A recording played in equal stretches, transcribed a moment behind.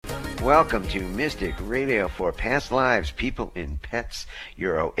Welcome to Mystic Radio for Past Lives, People and Pets,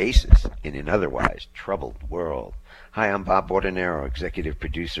 your oasis in an otherwise troubled world. Hi, I'm Bob Bordenero, executive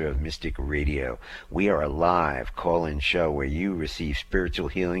producer of Mystic Radio. We are a live call-in show where you receive spiritual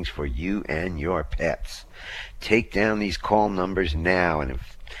healings for you and your pets. Take down these call numbers now, and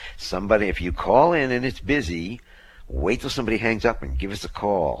if you call in and it's busy, wait till somebody hangs up and give us a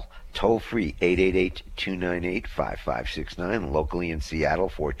call. Toll free, 888-298-5569. Locally in Seattle,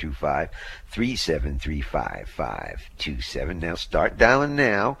 425-373-5527. Now start dialing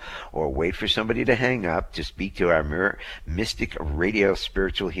now, or wait for somebody to hang up to speak to our Mystic Radio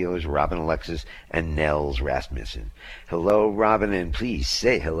spiritual healers, Robin Alexis and Nels Rasmussen. Hello, Robin, and please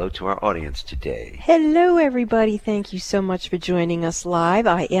say hello to our audience today. Hello, everybody. Thank you so much for joining us live.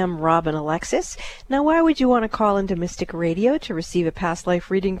 I am Robin Alexis. Now, why would you want to call into Mystic Radio to receive a past life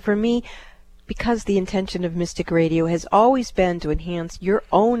reading from me? Because the intention of Mystic Radio has always been to enhance your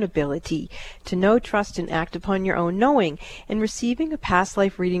own ability to know, trust, and act upon your own knowing. And receiving a past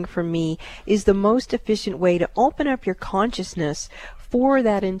life reading from me is the most efficient way to open up your consciousness for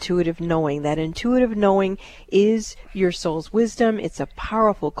that intuitive knowing. That intuitive knowing is your soul's wisdom. It's a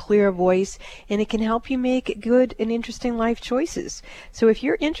powerful, clear voice, and it can help you make good and interesting life choices. So if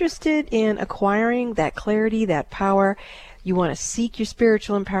you're interested in acquiring that clarity, that power, you want to seek your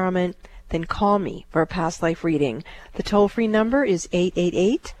spiritual empowerment, then call me for a past life reading. The toll-free number is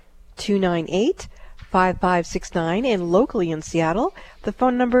 888-298-5569, and locally in Seattle, the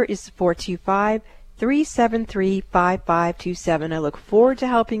phone number is 425-373-5527. I look forward to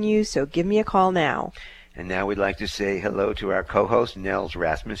helping you, so give me a call now. And now we'd like to say hello to our co-host, Nels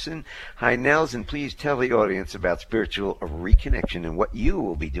Rasmussen. Hi, Nels, and please tell the audience about spiritual reconnection and what you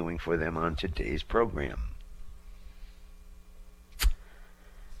will be doing for them on today's program.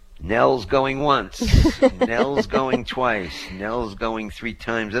 Nels going once, Nels going twice, Nels going 3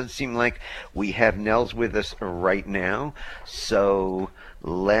 times. Doesn't seem like we have Nels with us right now. So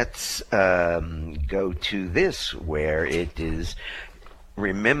let's go to this, where it is,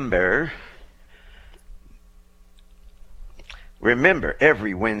 Remember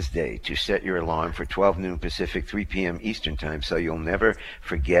every Wednesday to set your alarm for 12 noon Pacific, 3 p.m. Eastern Time, so you'll never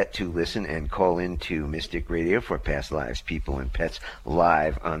forget to listen and call into Mystic Radio for Past Lives, People, and Pets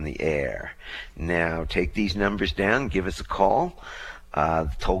live on the air. Now, take these numbers down. Give us a call.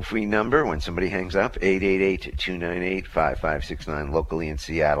 Toll-free number, when somebody hangs up, 888-298-5569, locally in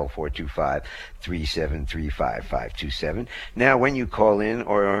Seattle, 425-373-5527. Now, when you call in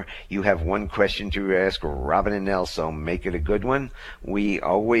or you have one question to ask Robin and Nels, so make it a good one. We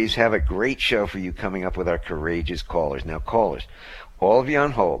always have a great show for you coming up with our courageous callers. Now, callers, all of you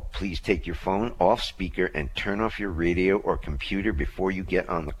on hold, please take your phone off speaker and turn off your radio or computer before you get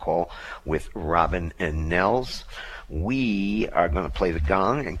on the call with Robin and Nels. We are going to play the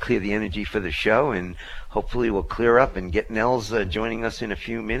gong and clear the energy for the show, and hopefully we'll clear up and get Nels joining us in a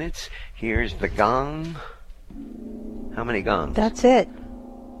few minutes. Here's the gong. How many gongs? That's it.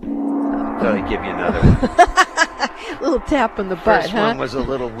 Thought I'd give you another one. A little tap on the butt, First one was a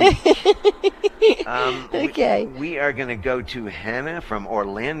little weak. Okay. We are going to go to Hannah from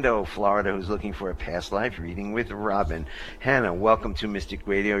Orlando, Florida, who's looking for a past life reading with Robin. Hannah, welcome to Mystic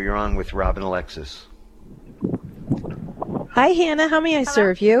Radio. You're on with Robin Alexis. Hi, Hannah. How may I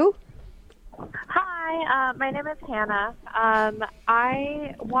serve you? Hi, my name is Hannah.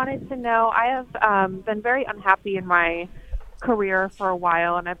 I wanted to know, I have been very unhappy in my career for a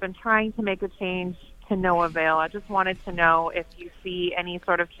while, and I've been trying to make a change to no avail. I just wanted to know if you see any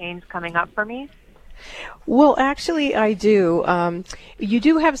sort of change coming up for me. Well, actually, I do. You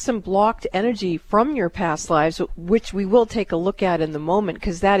do have some blocked energy from your past lives, which we will take a look at in the moment,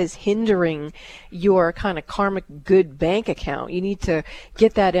 because that is hindering your kind of karmic good bank account. You need to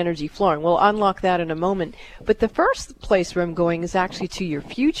get that energy flowing. We'll unlock that in a moment. But the first place where I'm going is actually to your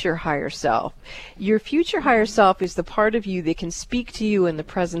future higher self. Your future higher self is the part of you that can speak to you in the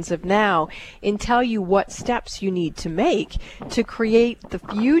presence of now and tell you what steps you need to make to create the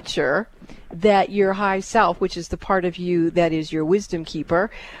future that your high self, which is the part of you that is your wisdom keeper,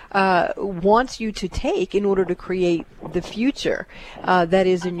 wants you to take in order to create the future that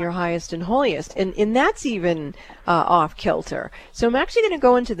is in your highest and holiest. And that's even off kilter. So I'm actually going to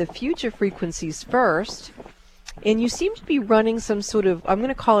go into the future frequencies first. And you seem to be running some sort of, I'm going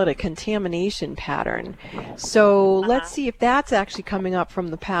to call it a contamination pattern. So let's see if that's actually coming up from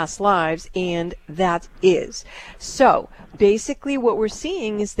the past lives, and that is. So basically what we're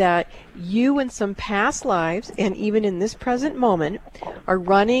seeing is that you in some past lives, and even in this present moment, are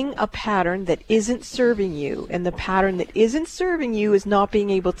running a pattern that isn't serving you. And the pattern that isn't serving you is not being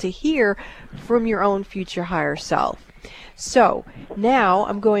able to hear from your own future higher self. So now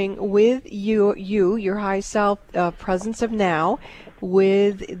I'm going with your high self, presence of now,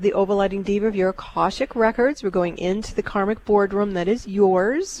 with the overlighting diva of your Akashic records. We're going into the karmic boardroom that is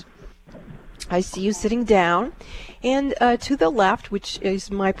yours. I see you sitting down, and to the left, which is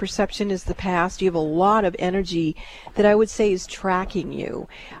my perception is the past, you have a lot of energy that I would say is tracking you.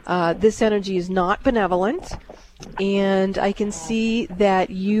 This energy is not benevolent, and I can see that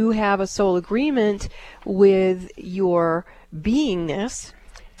you have a soul agreement with your beingness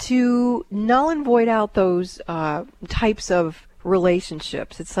to null and void out those types of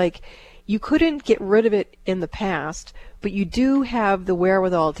relationships. It's like you couldn't get rid of it in the past, but you do have the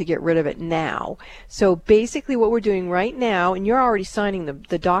wherewithal to get rid of it now. So basically what we're doing right now, and you're already signing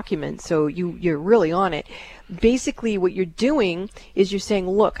the document, so you're really on it. Basically what you're doing is you're saying,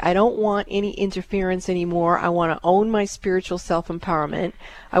 look, I don't want any interference anymore. I want to own my spiritual self-empowerment.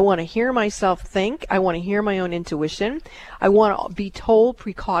 I want to hear myself think. I want to hear my own intuition. I want to be told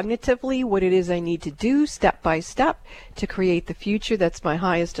precognitively what it is I need to do step by step to create the future that's my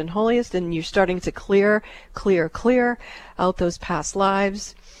highest and holiest. And you're starting to clear out those past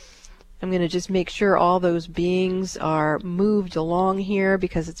lives. I'm going to just make sure all those beings are moved along here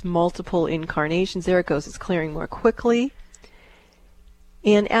because it's multiple incarnations. There it goes. It's clearing more quickly.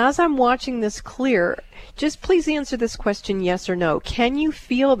 And as I'm watching this clear, just please answer this question, yes or no. Can you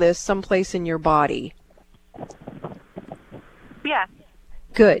feel this someplace in your body? Yes.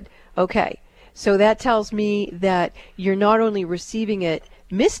 Good. Okay. So that tells me that you're not only receiving it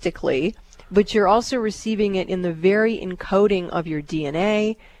mystically, but you're also receiving it in the very encoding of your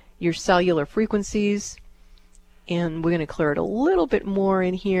DNA, your cellular frequencies, and we're going to clear it a little bit more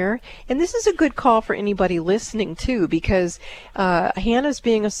in here. And this is a good call for anybody listening too, because Hannah's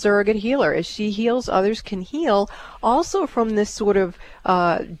being a surrogate healer. As she heals, others can heal also from this sort of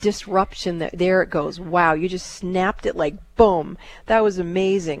disruption. That there it goes. Wow, you just snapped it like boom. That was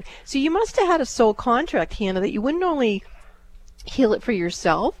amazing. So you must have had a soul contract, Hannah, that you wouldn't only heal it for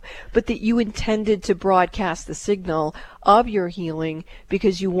yourself, but that you intended to broadcast the signal of your healing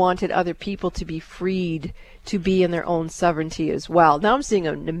because you wanted other people to be freed to be in their own sovereignty as well. Now I'm seeing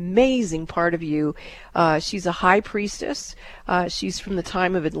an amazing part of you. She's a high priestess. She's from the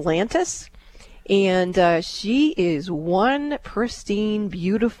time of Atlantis. And she is one pristine,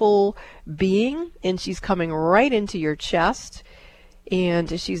 beautiful being, and she's coming right into your chest.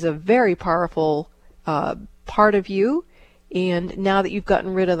 And she's a very powerful part of you. And now that you've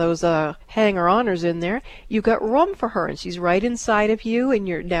gotten rid of those hanger-oners in there, you've got room for her, and she's right inside of you, and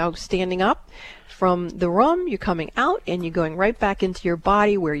you're now standing up from the room, you're coming out, and you're going right back into your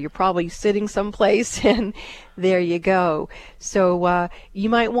body where you're probably sitting someplace, and there you go. So you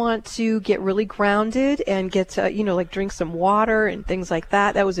might want to get really grounded and get to, like drink some water and things like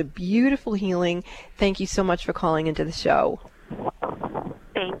that. That was a beautiful healing. Thank you so much for calling into the show.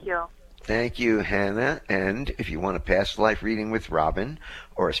 Thank you. Thank you, Hannah. And if you want a past life reading with Robin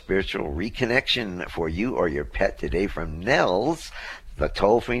or a spiritual reconnection for you or your pet today from Nels, the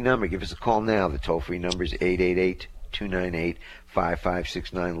toll-free number, give us a call now. The toll-free number is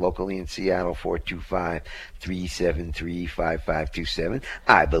 888-298-5569. Locally in Seattle, 425-373-5527.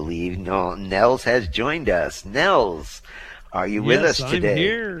 I believe Nels has joined us. Nels, are you with us today? I'm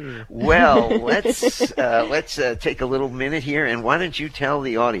here. Well, let's take a little minute here, and why don't you tell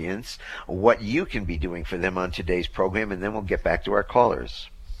the audience what you can be doing for them on today's program, and then we'll get back to our callers.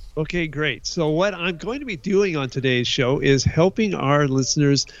 Okay, great. So what I'm going to be doing on today's show is helping our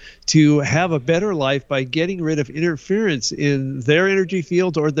listeners to have a better life by getting rid of interference in their energy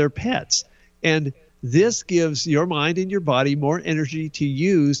field or their pets. And this gives your mind and your body more energy to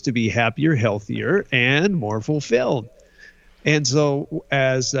use to be happier, healthier, and more fulfilled. And so,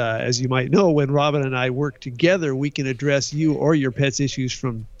 as you might know, when Robin and I work together, we can address you or your pet's issues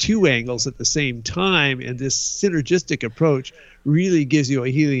from two angles at the same time. And this synergistic approach really gives you a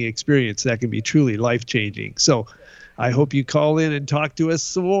healing experience that can be truly life-changing. So I hope you call in and talk to us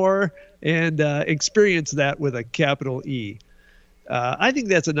some more and experience that with a capital E. I think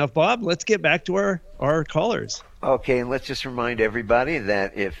that's enough, Bob. Let's get back to our callers. Okay, and let's just remind everybody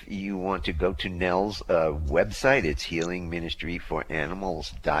that if you want to go to Nell's website, it's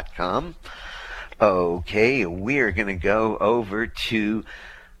healingministryforanimals.com. Okay, we're going to go over to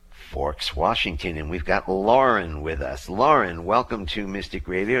Forks, Washington, and we've got Lauren with us. Lauren, welcome to Mystic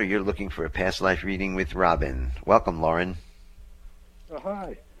Radio. You're looking for a past life reading with Robin. Welcome, Lauren.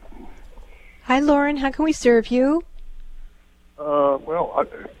 Hi. Hi, Lauren. How can we serve you? Well,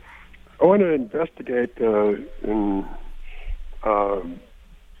 I want to investigate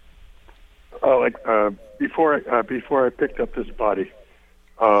before I picked up this body.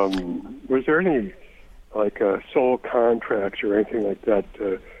 Was there any like soul contracts or anything like that,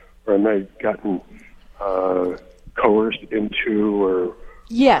 or am I gotten coerced into, or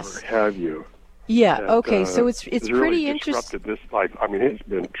Yes. or have you? Yeah. That, Okay. So it's has pretty really interesting. disrupted this life. I mean, it's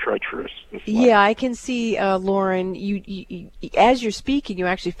been treacherous. This life. Yeah, I can see, Lauren. You, as you're speaking, you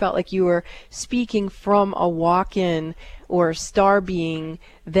actually felt like you were speaking from a walk-in or star being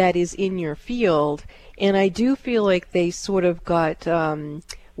that is in your field, and I do feel like they sort of got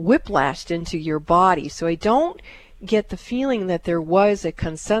whiplashed into your body. So I don't get the feeling that there was a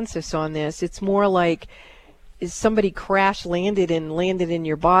consensus on this. It's more like somebody crash landed in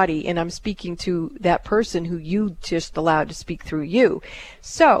your body, and I'm speaking to that person who you just allowed to speak through you.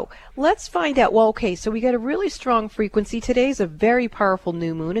 So let's find out. Well, okay, so we got a really strong frequency. Today's a very powerful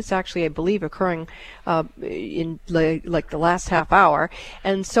new moon. It's actually, I believe, occurring in like the last half hour,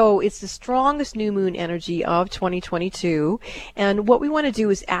 and so it's the strongest new moon energy of 2022. And what we want to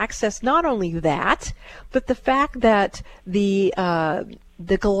do is access not only that, but the fact that the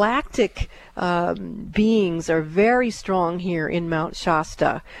galactic beings are very strong here in Mount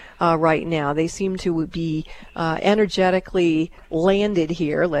Shasta right now. They seem to be energetically landed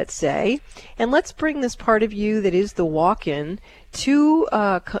here, let's say. And let's bring this part of you that is the walk-in to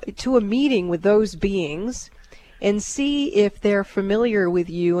a meeting with those beings and see if they're familiar with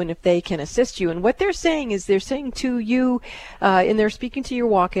you and if they can assist you. And what they're saying is, they're saying to you, and they're speaking to your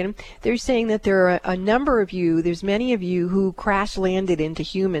walk-in, they're saying that there are a number of you, there's many of you who crash landed into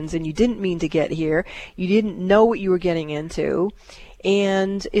humans and you didn't mean to get here. You didn't know what you were getting into.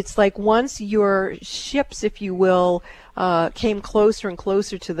 And it's like once your ships, if you will, came closer and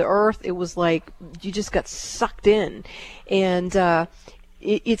closer to the Earth, it was like you just got sucked in. And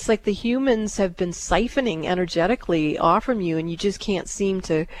it's like the humans have been siphoning energetically off from you, and you just can't seem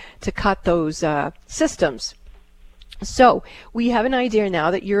to cut those systems. So we have an idea now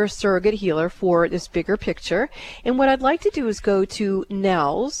that you're a surrogate healer for this bigger picture. And what I'd like to do is go to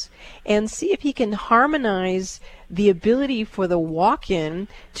Nels and see if he can harmonize the ability for the walk-in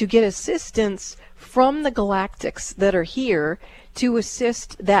to get assistance from the galactics that are here to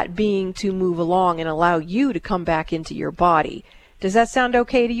assist that being to move along and allow you to come back into your body. Does that sound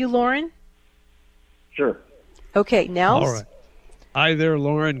okay to you, Lauren? Sure. Okay, Nels? All right. Hi there,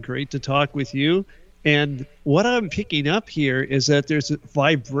 Lauren. Great to talk with you. And what I'm picking up here is that there's a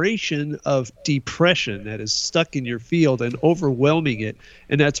vibration of depression that is stuck in your field and overwhelming it,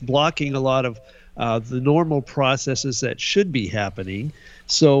 and that's blocking a lot of the normal processes that should be happening.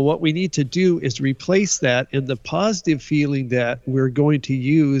 So what we need to do is replace that, and the positive feeling that we're going to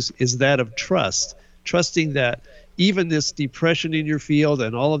use is that of trust, trusting that even this depression in your field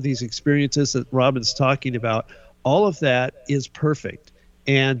and all of these experiences that Robin's talking about, all of that is perfect.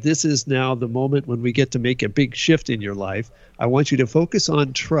 And this is now the moment when we get to make a big shift in your life. I want you to focus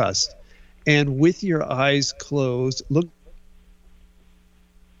on trust, and with your eyes closed, look.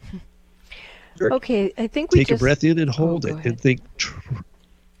 Okay, I think we take a breath in and hold it and think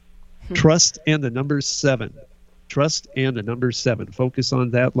trust and the number 7. Trust and the number 7. Focus on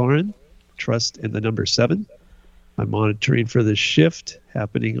that, Lauren. Trust and the number 7. I'm monitoring for the shift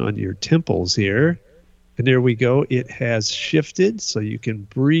happening on your temples here. And there we go. It has shifted, so you can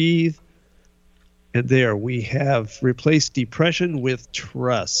breathe. And there we have replaced depression with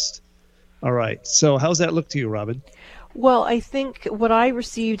trust. All right. So how's that look to you, Robin? Well, I think what I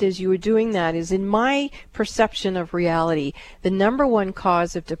received as you were doing that is, in my perception of reality, the number one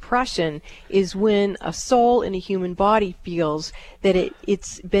cause of depression is when a soul in a human body feels that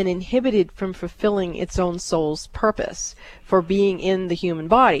it's been inhibited from fulfilling its own soul's purpose for being in the human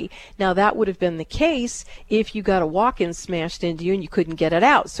body. Now, that would have been the case if you got a walk-in smashed into you and you couldn't get it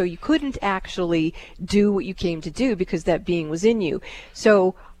out. So you couldn't actually do what you came to do because that being was in you.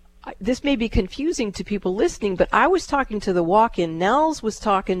 So this may be confusing to people listening, but I was talking to the walk-in. Nels was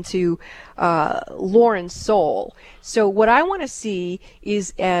talking to Lauren's soul. So what I want to see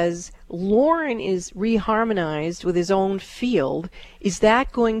is, as Lauren is reharmonized with his own field, is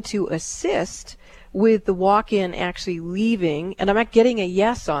that going to assist with the walk-in actually leaving? And I'm not getting a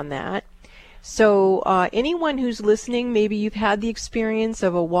yes on that. So anyone who's listening, maybe you've had the experience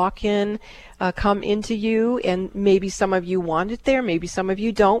of a walk-in come into you, and maybe some of you want it there, maybe some of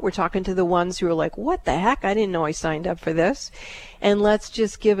you don't. We're talking to the ones who are like, what the heck? I didn't know I signed up for this. And let's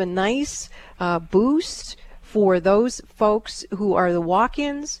just give a nice boost for those folks who are the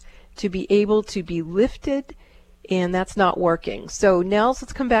walk-ins to be able to be lifted, and that's not working. So Nels,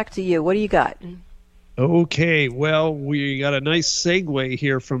 let's come back to you. What do you got? Okay, well, we got a nice segue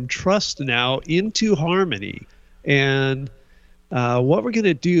here from trust now into harmony. And what we're going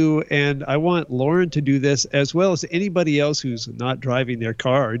to do, and I want Lauren to do this as well as anybody else who's not driving their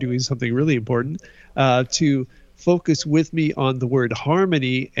car or doing something really important, to focus with me on the word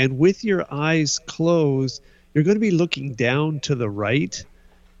harmony. And with your eyes closed, you're going to be looking down to the right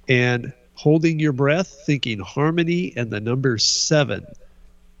and holding your breath, thinking harmony and the number 7.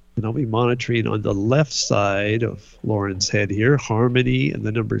 And I'll be monitoring on the left side of Lauren's head here, harmony and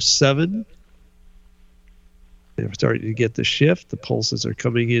the number 7. They're starting to get the shift. The pulses are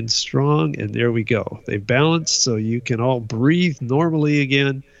coming in strong, and there we go. They've balanced, so you can all breathe normally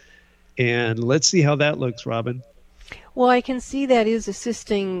again. And let's see how that looks, Robin. Well, I can see that is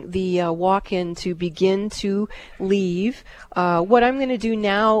assisting the walk-in to begin to leave. What I'm going to do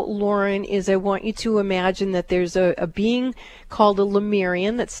now, Lauren, is I want you to imagine that there's a being called a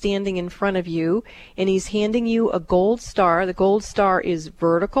Lemurian that's standing in front of you, and he's handing you a gold star. The gold star is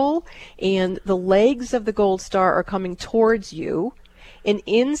vertical, and the legs of the gold star are coming towards you. And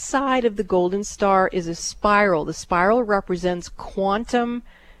inside of the golden star is a spiral. The spiral represents quantum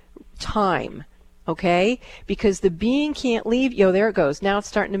time. Okay? Because the being can't leave. There it goes. Now it's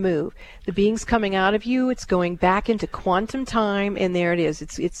starting to move. The being's coming out of you. It's going back into quantum time, and there it is.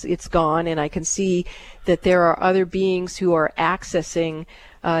 It's gone, and I can see that there are other beings who are accessing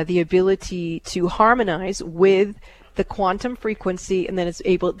the ability to harmonize with the quantum frequency, and then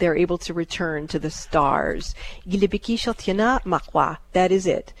they're able to return to the stars. That is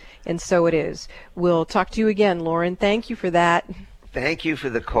it. And so it is. We'll talk to you again, Lauren. Thank you for that. Thank you for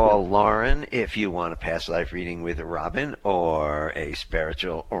the call, Lauren. If you want a past life reading with Robin or a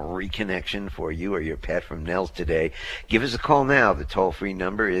spiritual reconnection for you or your pet from Nels today, give us a call now. The toll-free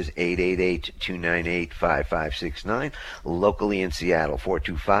number is 888-298-5569. Locally in Seattle,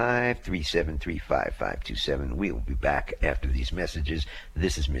 425-373-5527. We'll be back after these messages.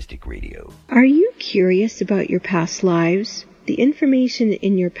 This is Mystic Radio. Are you curious about your past lives? The information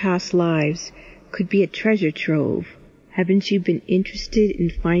in your past lives could be a treasure trove. Haven't you been interested in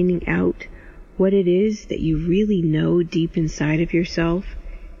finding out what it is that you really know deep inside of yourself?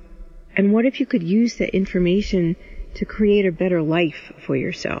 And what if you could use that information to create a better life for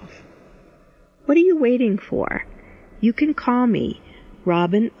yourself? What are you waiting for? You can call me,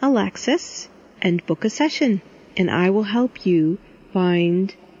 Robin Alexis, and book a session, and I will help you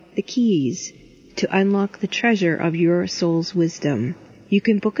find the keys to unlock the treasure of your soul's wisdom. You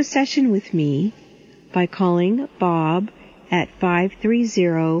can book a session with me by calling Bob at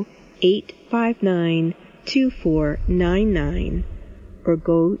 530-859-2499 or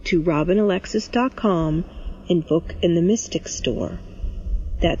go to robinalexis.com and book in the Mystic Store.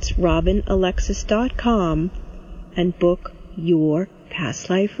 That's robinalexis.com and book your past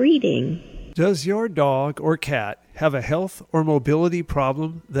life reading. Does your dog or cat have a health or mobility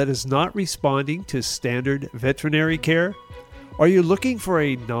problem that is not responding to standard veterinary care? Are you looking for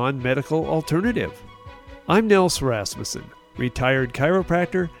a non-medical alternative? I'm Nels Rasmussen, retired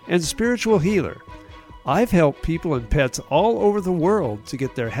chiropractor and spiritual healer. I've helped people and pets all over the world to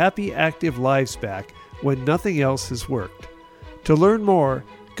get their happy, active lives back when nothing else has worked. To learn more,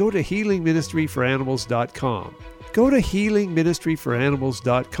 go to healingministryforanimals.com. Go to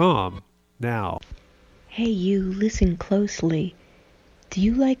healingministryforanimals.com now. Hey, you, listen closely. Do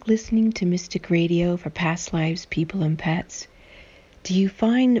you like listening to Mystic Radio for past lives, people, and pets? Do you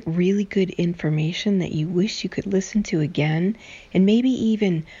find really good information that you wish you could listen to again, and maybe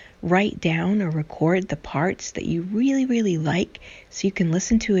even write down or record the parts that you really, really like so you can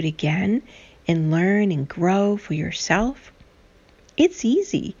listen to it again and learn and grow for yourself? It's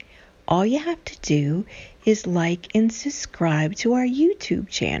easy. All you have to do is like and subscribe to our YouTube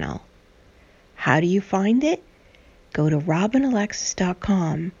channel. How do you find it? Go to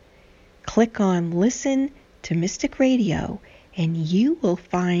robinalexis.com, click on Listen to Mystic Radio, and you will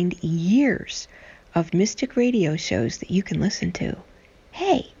find years of Mystic Radio shows that you can listen to.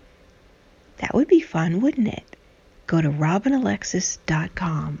 Hey, that would be fun, wouldn't it? Go to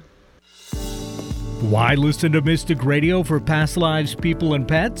robinalexis.com. Why listen to Mystic Radio for past lives, people, and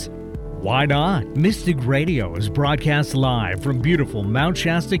pets? Why not? Mystic Radio is broadcast live from beautiful Mount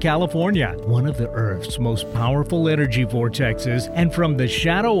Shasta, California, one of the Earth's most powerful energy vortexes, and from the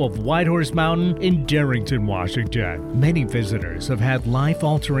shadow of Whitehorse Mountain in Darrington, Washington. Many visitors have had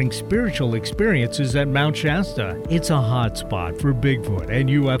life-altering spiritual experiences at Mount Shasta. It's a hot spot for Bigfoot and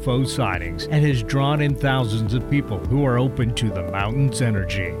UFO sightings and has drawn in thousands of people who are open to the mountain's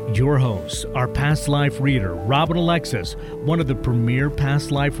energy. Your hosts are past life reader Robin Alexis, one of the premier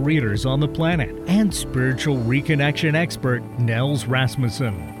past life readers on on the planet, and spiritual reconnection expert Nels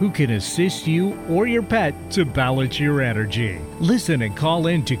Rasmussen, who can assist you or your pet to balance your energy. Listen and call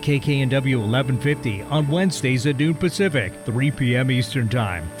in to KKNW 1150 on Wednesdays at noon Pacific, 3 p.m. Eastern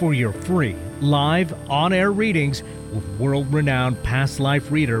Time for your free live on-air readings with world-renowned past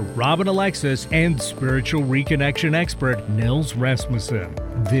life reader Robin Alexis and spiritual reconnection expert Nels Rasmussen.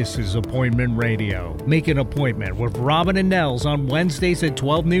 This is Appointment Radio. Make an appointment with Robin and Nels on Wednesdays at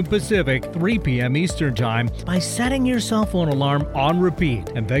 12 noon Pacific, 3 p.m. Eastern Time by setting your cell phone alarm on repeat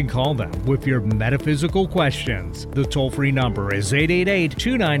and then call them with your metaphysical questions. The toll-free number is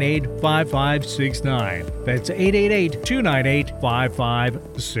 888-298-5569. That's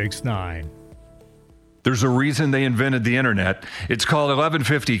 888-298-5569. There's a reason they invented the internet. It's called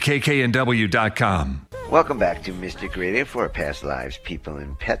 1150kknw.com. Welcome back to Mystic Radio for Past Lives, People,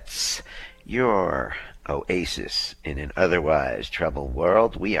 and Pets. Your oasis in an otherwise troubled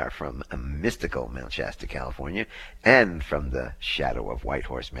world. We are from a mystical Mount Shasta, California, and from the shadow of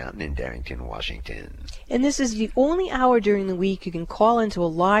Whitehorse Mountain in Darrington, Washington. And this is the only hour during the week you can call into a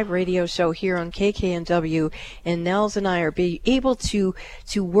live radio show here on KKNW, and Nels and I are able to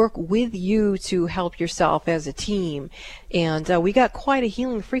work with you to help yourself as a team. And we got quite a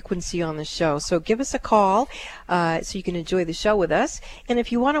healing frequency on the show, so give us a call so you can enjoy the show with us. And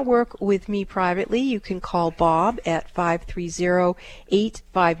if you want to work with me privately, you can call Bob at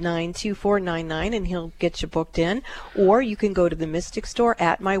 530-859-2499, and he'll get you booked in. Or you can go to the Mystic Store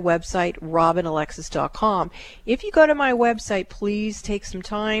at my website, robinalexis.com. If you go to my website, please take some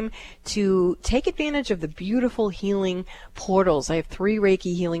time to take advantage of the beautiful healing portals. I have 3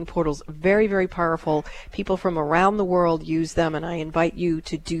 Reiki healing portals, very, very powerful. People from around the world use them, and I invite you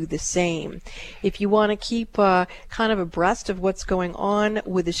to do the same. If you want to keep kind of abreast of what's going on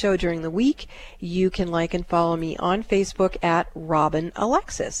with the show during the week, you can like and follow me on Facebook at Robin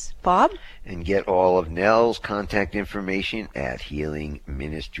Alexis. Bob? And get all of Nell's contact information at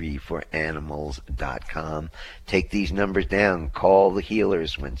healingministryforanimals.com. Take these numbers down. Call the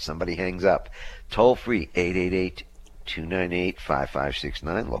healers when somebody hangs up. Toll free,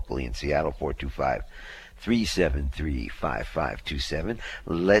 888-298-5569. Locally in Seattle, 425-373-5527.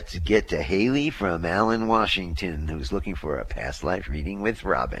 Let's get to Haley from Allen, Washington, who's looking for a past life reading with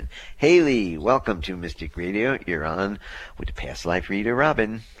Robin. Haley, welcome to Mystic Radio. You're on with the past life reader,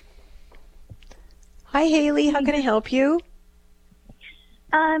 Robin. Hi, Haley. How can I help you?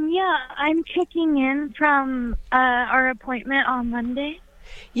 Yeah, I'm checking in from our appointment on Monday.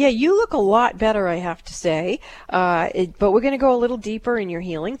 Yeah, you look a lot better, I have to say. But we're going to go a little deeper in your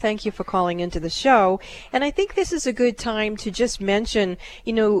healing. Thank you for calling into the show. And I think this is a good time to just mention,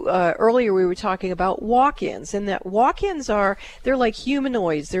 earlier we were talking about walk-ins, and that walk-ins they're like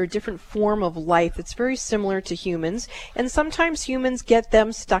humanoids. They're a different form of life that's very similar to humans. And sometimes humans get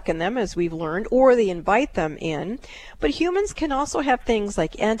them stuck in them, as we've learned, or they invite them in. But humans can also have things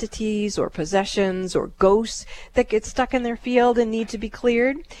like entities or possessions or ghosts that get stuck in their field and need to be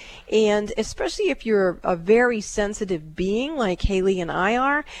cleared. And especially if you're a very sensitive being like Haley and I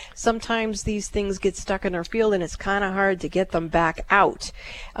are, sometimes these things get stuck in our field and it's kind of hard to get them back out.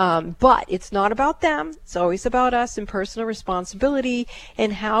 But it's not about them. It's always about us and personal responsibility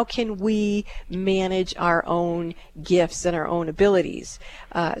and how can we manage our own gifts and our own abilities.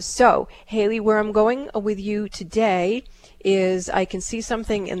 So, Haley, where I'm going with you today is I can see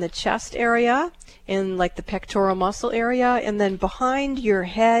something in the chest area, in like the pectoral muscle area, and then behind your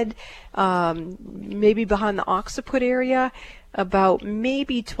head, maybe behind the occiput area, about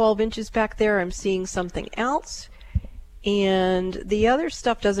maybe 12 inches back there, I'm seeing something else. And the other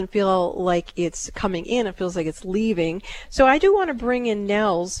stuff doesn't feel like it's coming in, it feels like it's leaving. So I do want to bring in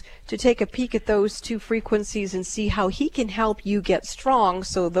Nels to take a peek at those 2 frequencies and see how he can help you get strong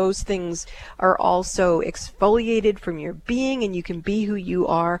so those things are also exfoliated from your being and you can be who you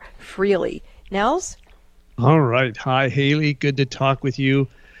are freely. Nels? All right. Hi, Haley. Good to talk with you.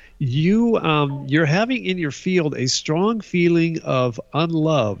 You're having in your field a strong feeling of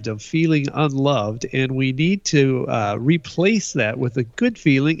feeling unloved, and we need to replace that with a good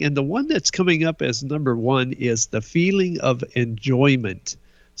feeling. And the one that's coming up as number 1 is the feeling of enjoyment.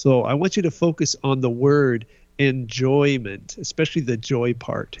 So I want you to focus on the word enjoyment, especially the joy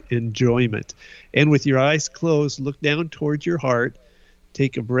part, enjoyment. And with your eyes closed, look down towards your heart,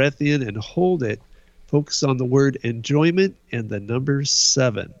 take a breath in and hold it. Focus on the word enjoyment and the number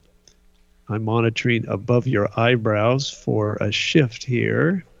 7. I'm monitoring above your eyebrows for a shift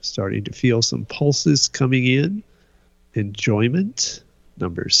here. Starting to feel some pulses coming in. Enjoyment,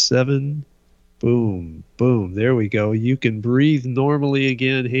 number 7. Boom, boom. There we go. You can breathe normally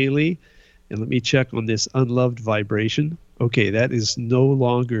again, Haley. And let me check on this unloved vibration. Okay, that is no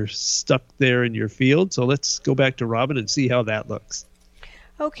longer stuck there in your field. So let's go back to Robin and see how that looks.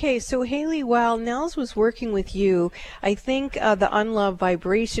 Okay, so Haley, while Nels was working with you, I think the unloved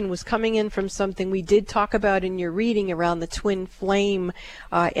vibration was coming in from something we did talk about in your reading around the twin flame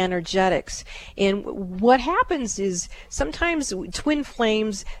energetics. And what happens is sometimes twin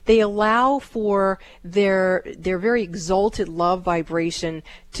flames, they allow for their very exalted love vibration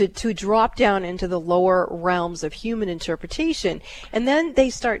to drop down into the lower realms of human interpretation. And then they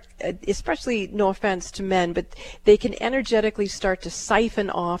start, especially, no offense to men, but they can energetically start to siphon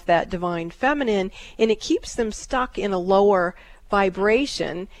off that divine feminine, and it keeps them stuck in a lower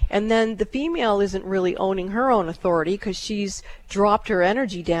vibration. And then the female isn't really owning her own authority because she's dropped her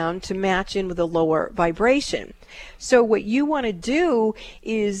energy down to match in with a lower vibration. So what you want to do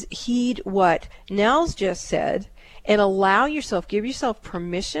is heed what Nels just said and allow yourself, give yourself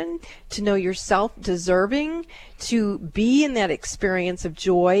permission to know yourself deserving to be in that experience of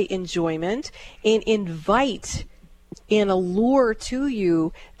joy, enjoyment, and invite and allure to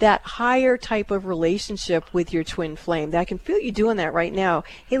you that higher type of relationship with your twin flame. I can feel you doing that right now.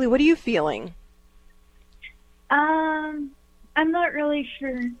 Haley, what are you feeling? I'm not really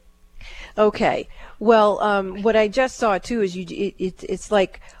sure. Okay. Well, what I just saw too is it's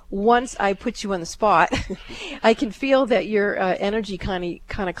like once I put you on the spot, I can feel that your energy kind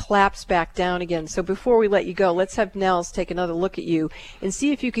of claps back down again. So before we let you go, let's have Nels take another look at you and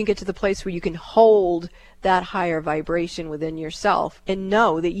see if you can get to the place where you can hold that higher vibration within yourself and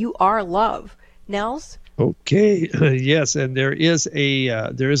know that you are love. Nels? Okay. Yes, and there is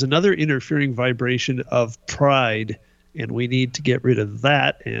another interfering vibration of pride, and we need to get rid of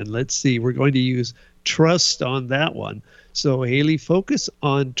that. And let's see, we're going to use trust on that one. So Haley, focus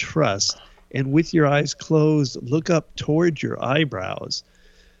on trust, and with your eyes closed, look up towards your eyebrows.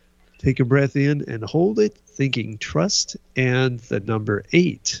 Take a breath in and hold it, thinking trust and the number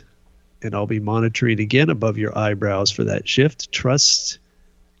 8. And I'll be monitoring again above your eyebrows for that shift. Trust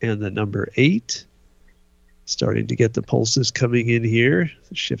and the number 8. Starting to get the pulses coming in here.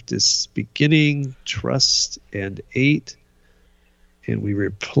 The shift is beginning. Trust and 8. And we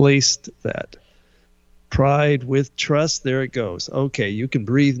replaced that pride with trust. There it goes. Okay, you can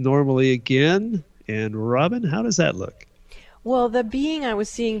breathe normally again. And Robin, how does that look? Well, the being I was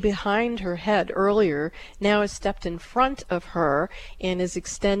seeing behind her head earlier now has stepped in front of her and is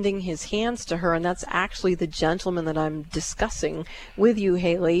extending his hands to her, and that's actually the gentleman that I'm discussing with you,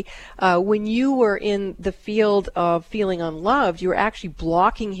 Haley. When you were in the field of feeling unloved, you were actually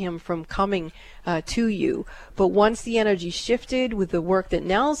blocking him from coming to you. But once the energy shifted with the work that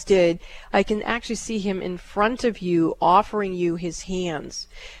Nels did, I can actually see him in front of you offering you his hands.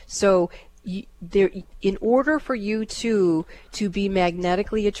 So in order for you two to be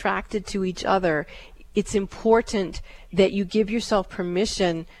magnetically attracted to each other, it's important that you give yourself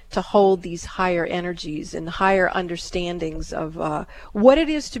permission to hold these higher energies and higher understandings of what it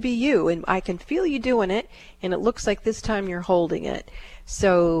is to be you. And I can feel you doing it, and it looks like this time you're holding it.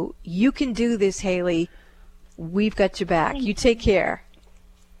 So you can do this, Haley. We've got your back. You take care.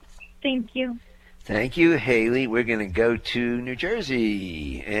 Thank you. Thank you, Haley. We're going to go to New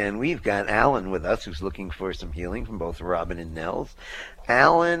Jersey, and we've got Alan with us, who's looking for some healing from both Robin and Nels.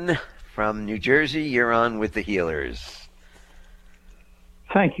 Alan from New Jersey, you're on with the healers.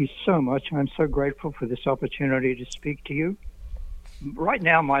 Thank you so much. I'm so grateful for this opportunity to speak to you. Right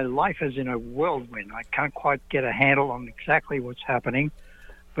now, my life is in a whirlwind. I can't quite get a handle on exactly what's happening,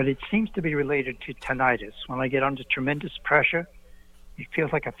 but it seems to be related to tinnitus. When I get under tremendous pressure, it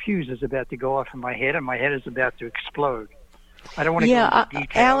feels like a fuse is about to go off in my head, and my head is about to explode. I don't want to go into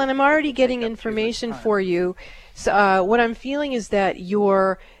detail. Alan, I'm already getting information for you. So, what I'm feeling is that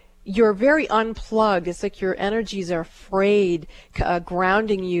you're very unplugged. It's like your energies are frayed,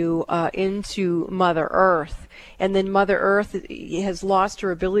 grounding you into Mother Earth. And then Mother Earth has lost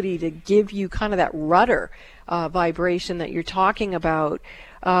her ability to give you kind of that rudder vibration that you're talking about.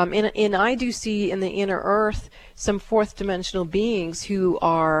 And I do see in the inner Earth some fourth dimensional beings who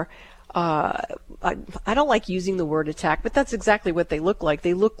are, I don't like using the word attack, but that's exactly what they look like.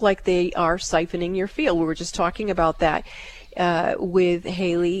 They look like they are siphoning your field. We were just talking about that with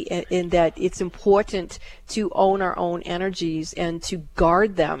Haley, in that it's important to own our own energies and to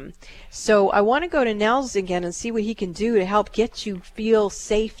guard them. So I want to go to Nels again and see what he can do to help get you feel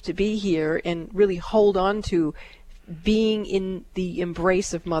safe to be here and really hold on to being in the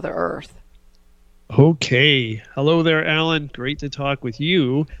embrace of Mother Earth. Okay. Hello there, Alan. Great to talk with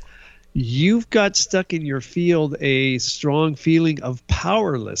you. You've got stuck in your field a strong feeling of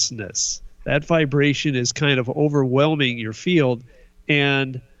powerlessness. That vibration is kind of overwhelming your field,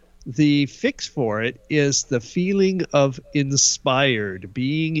 and the fix for it is the feeling of inspired,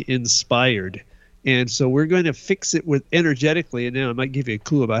 being inspired. And so we're going to fix it with energetically, and now I might give you a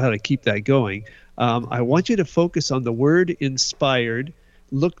clue about how to keep that going. I want you to focus on the word inspired.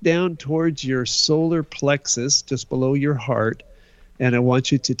 Look down towards your solar plexus, just below your heart, and I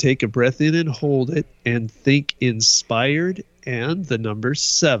want you to take a breath in and hold it and think inspired and the number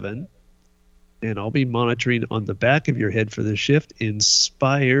 7. And I'll be monitoring on the back of your head for the shift.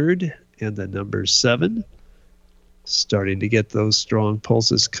 Inspired and the number 7. Starting to get those strong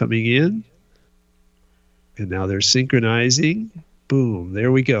pulses coming in. And now they're synchronizing. Boom,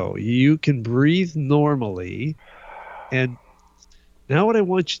 there we go. You can breathe normally. And now what I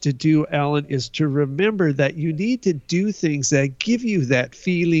want you to do, Alan, is to remember that you need to do things that give you that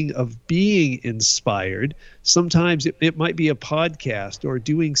feeling of being inspired. Sometimes it might be a podcast or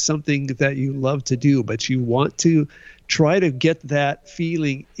doing something that you love to do, but you want to try to get that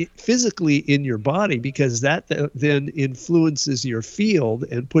feeling physically in your body, because that then influences your field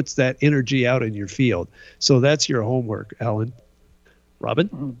and puts that energy out in your field. So that's your homework, Alan. Robin?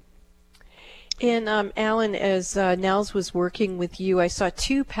 Mm-hmm. And Alan, as Nels was working with you, I saw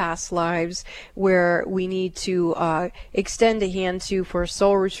 2 past lives where we need to extend a hand to for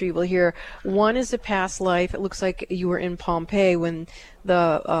soul retrieval here. One is a past life. It looks like you were in Pompeii when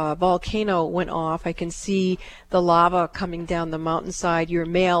the volcano went off. I can see the lava coming down the mountainside. You're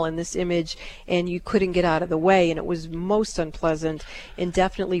male in this image, and you couldn't get out of the way, and it was most unpleasant and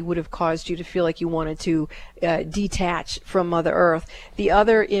definitely would have caused you to feel like you wanted to detach from Mother Earth. The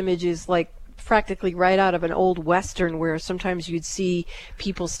other image is like practically right out of an old Western where sometimes you'd see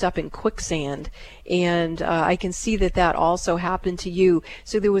people step in quicksand. And I can see that that also happened to you.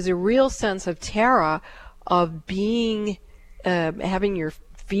 So there was a real sense of terror of being, having your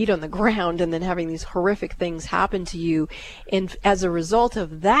feet on the ground and then having these horrific things happen to you. And as a result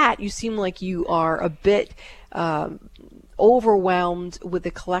of that, you seem like you are a bit overwhelmed with the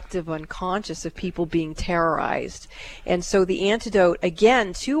collective unconscious of people being terrorized. And so the antidote,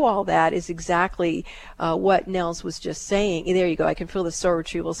 again, to all that is exactly what Nels was just saying. There you go. I can feel the soul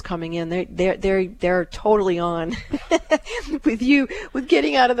retrievals coming in. They're totally on with you, with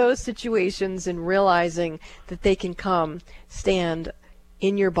getting out of those situations and realizing that they can come stand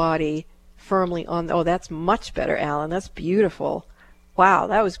in your body firmly on. Oh, that's much better, Alan. That's beautiful. Wow,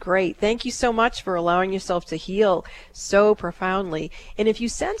 that was great. Thank you so much for allowing yourself to heal so profoundly. And if you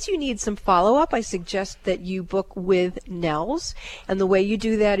sense you need some follow-up, I suggest that you book with Nels. And the way you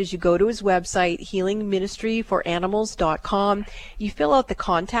do that is you go to his website, healingministryforanimals.com. You fill out the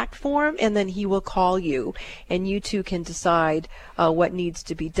contact form, and then he will call you. And you two can decide what needs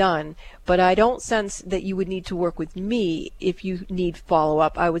to be done. But I don't sense that you would need to work with me if you need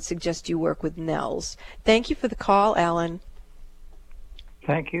follow-up. I would suggest you work with Nels. Thank you for the call, Alan.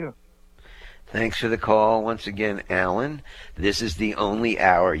 Thank you. Thanks for the call once again, Alan. This is the only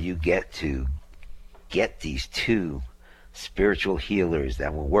hour you get to get these 2 spiritual healers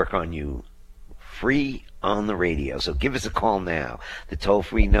that will work on you free on the radio. So give us a call now. The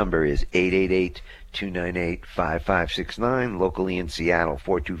toll-free number is 888-298-5569. Locally in Seattle,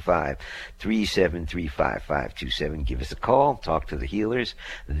 425-373-5527. Give us a call. Talk to the healers.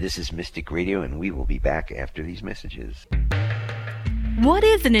 This is Mystic Radio, and we will be back after these messages. What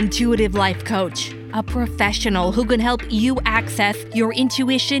is an intuitive life coach? A professional who can help you access your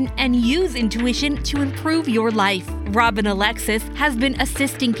intuition and use intuition to improve your life. Robin Alexis has been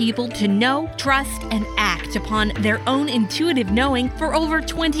assisting people to know, trust, and act upon their own intuitive knowing for over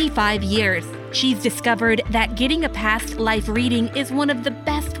 25 years. She's discovered that getting a past life reading is one of the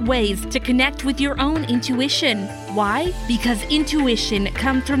best ways to connect with your own intuition. Why? Because intuition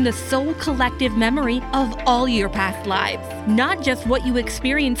comes from the soul collective memory of all your past lives, not just what you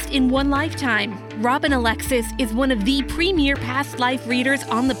experienced in one lifetime. Robin Alexis is one of the premier past life readers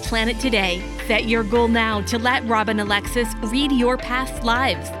on the planet today. Set your goal now to let Robin Alexis read your past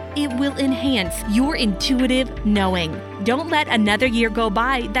lives. It will enhance your intuitive knowing. Don't let another year go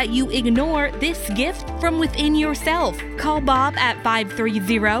by that you ignore this gift from within yourself. Call Bob at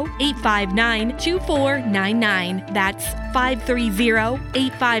 530-859-2499. That's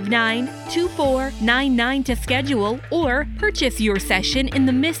 530-859-2499 to schedule or purchase your session in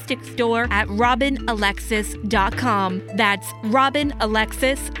the Mystic Store at RobinAlexis.com. That's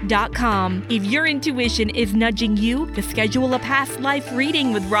RobinAlexis.com. If your intuition is nudging you to schedule a past life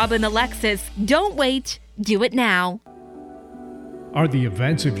reading with Robin Alexis, don't wait. Do it now. Are the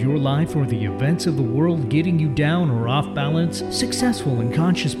events of your life or the events of the world getting you down or off balance? Successful and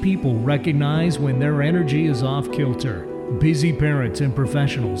conscious people recognize when their energy is off kilter. Busy parents and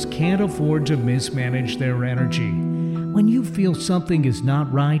professionals can't afford to mismanage their energy. When you feel something is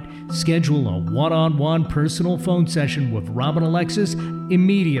not right, schedule a one-on-one personal phone session with Robin Alexis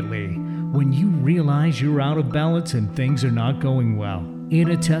immediately when you realize you're out of balance and things are not going well.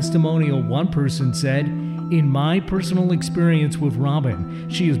 In a testimonial, one person said, "In my personal experience with Robin,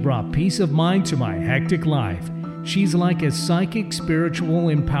 she has brought peace of mind to my hectic life. She's like a psychic spiritual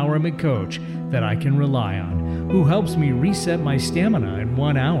empowerment coach that I can rely on, who helps me reset my stamina in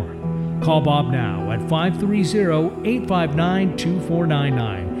 1 hour." Call Bob now at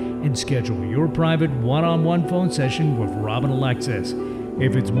 530-859-2499 and schedule your private one-on-one phone session with Robin Alexis.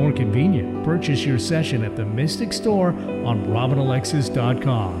 If it's more convenient, purchase your session at the Mystic Store on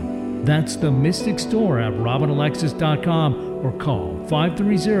RobinAlexis.com. That's the Mystic Store at RobinAlexis.com or call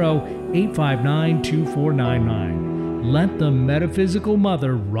 530-859-2499. Let the metaphysical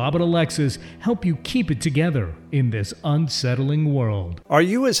mother, Robin Alexis, help you keep it together in this unsettling world. Are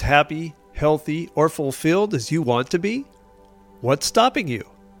you as happy, healthy, or fulfilled as you want to be? What's stopping you?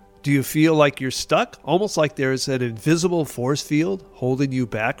 Do you feel like you're stuck, almost like there's an invisible force field holding you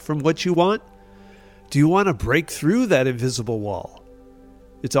back from what you want? Do you want to break through that invisible wall?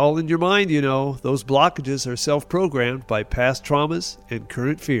 It's all in your mind, you know. Those blockages are self-programmed by past traumas and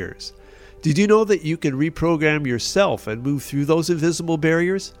current fears. Did you know that you can reprogram yourself and move through those invisible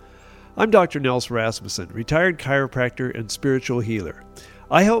barriers? I'm Dr. Nels Rasmussen, retired chiropractor and spiritual healer.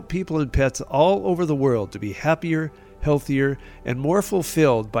 I help people and pets all over the world to be happier, healthier, and more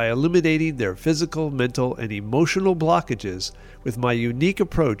fulfilled by eliminating their physical, mental, and emotional blockages with my unique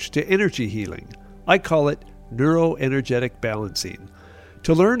approach to energy healing. I call it neuroenergetic balancing.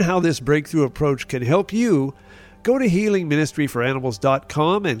 To learn how this breakthrough approach can help you, go to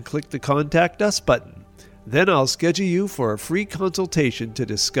healingministryforanimals.com and click the Contact Us button. Then I'll schedule you for a free consultation to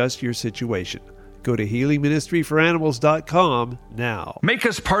discuss your situation. Go to healingministryforanimals.com now. Make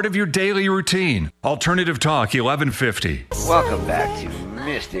us part of your daily routine. Alternative Talk 1150. Welcome back to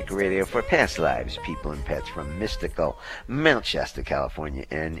Mystic Radio for past lives, people and pets from mystical Mount Shasta, California,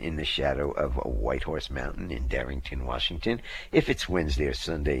 and in the shadow of Whitehorse Mountain in Darrington, Washington. If it's Wednesday or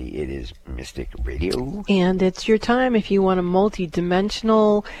Sunday, it is Mystic Radio. And it's your time. If you want a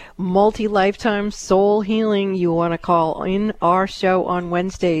multi-dimensional, multi-lifetime soul healing, you want to call in our show on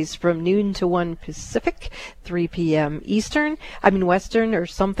Wednesdays from noon to 1 Pacific, 3 p.m. Eastern. I mean Western or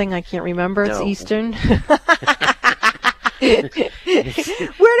something. I can't remember. It's Eastern. Where do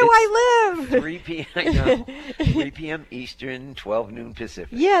I live? 3 p.m. 3 p.m. Eastern, 12 noon Pacific.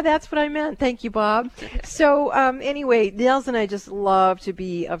 Yeah, that's what I meant. Thank you, Bob. So anyway, Nels and I just love to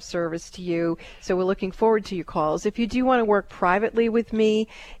be of service to you. So we're looking forward to your calls. If you do want to work privately with me,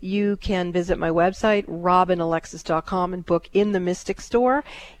 you can visit my website, RobinAlexis.com, and book in the Mystic Store.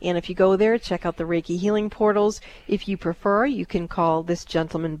 And if you go there, check out the Reiki Healing Portals. If you prefer, you can call this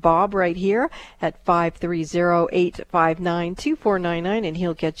gentleman, Bob, right here at 530-859-2499, and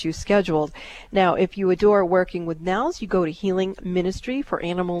he'll get you scheduled. Now, if you adore working with Nels, you go to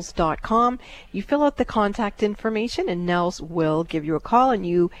healingministryforanimals.com. You fill out the contact information, and Nels will give you a call, and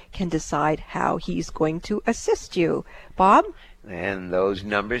you can decide how he's going to assist you. Bob? And those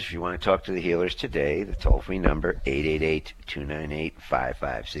numbers, if you want to talk to the healers today, the toll-free number,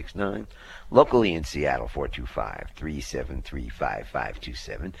 888-298-5569. Locally in Seattle,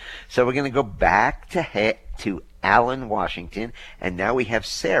 425-373-5527. So we're going to go back to Allen, Washington, and now we have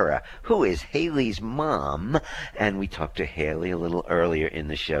Sarah, who is Haley's mom, and we talked to Haley a little earlier in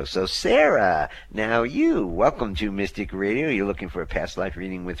the show. So Sarah, now you, welcome to Mystic Radio. You're looking for a past life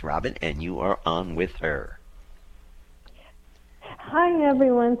reading with Robin, and you are on with her. Hi,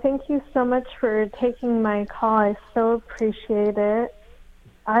 everyone. Thank you so much for taking my call. I so appreciate it.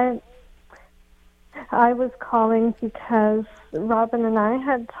 I was calling because Robin and I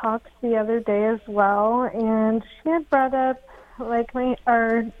had talked the other day as well, and she had brought up like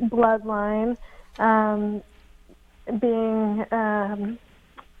our bloodline being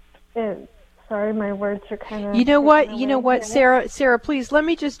sorry, my words are kind of... You know what, Sarah, please, let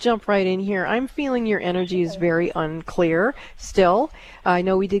me just jump right in here. I'm feeling your energy is very unclear still. I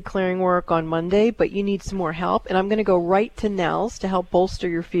know we did clearing work on Monday, but you need some more help, and I'm going to go right to Nels to help bolster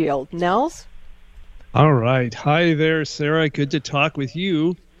your field. Nels? All right. Hi there, Sarah. Good to talk with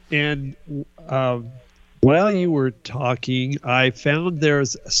you. And while you were talking, I found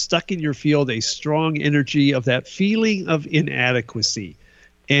there's stuck in your field a strong energy of that feeling of inadequacy.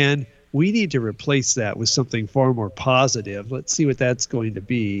 And we need to replace that with something far more positive. Let's see what that's going to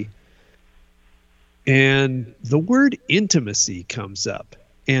be. And the word intimacy comes up.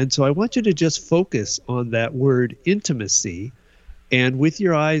 And so I want you to just focus on that word intimacy. And with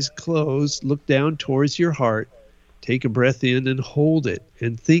your eyes closed, look down towards your heart, take a breath in and hold it,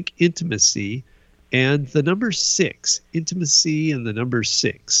 and think intimacy. and the number 6, intimacy and the number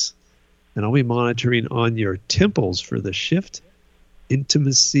 6. And I'll be monitoring on your temples for the shift,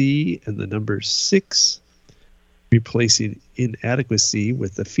 intimacy and the number 6, replacing inadequacy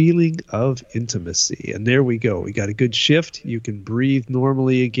with the feeling of intimacy. And there we go. We got a good shift. You can breathe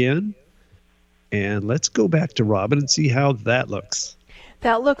normally again. And let's go back to Robin and see how that looks.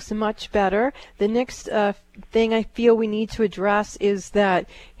 That looks much better. The next thing I feel we need to address is that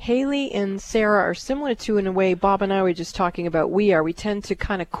Haley and Sarah are similar to, in a way, Bob and I were just talking about. We tend to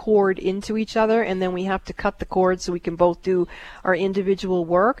kind of cord into each other, and then we have to cut the cord so we can both do our individual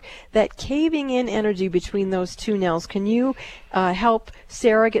work. That caving in energy between those two, Nels, can you help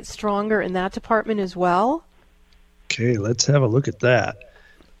Sarah get stronger in that department as well? Okay, let's have a look at that.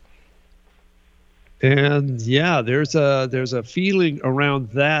 And yeah, there's a feeling around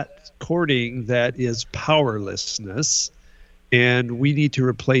that cording that is powerlessness, and we need to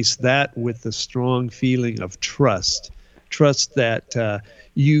replace that with the strong feeling of trust that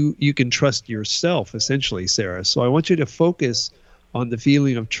you can trust yourself, essentially, Sarah. So I want you to focus on the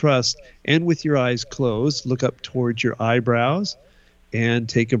feeling of trust, and with your eyes closed, look up towards your eyebrows and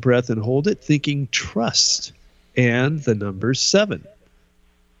take a breath and hold it, thinking trust and the number 7.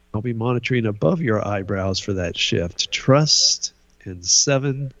 I'll be monitoring above your eyebrows for that shift. Trust and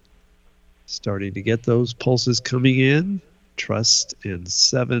 7. Starting to get those pulses coming in. Trust and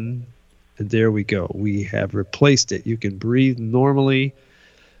 7. And there we go. We have replaced it. You can breathe normally.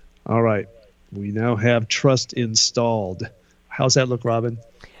 All right. We now have trust installed. How's that look, Robin?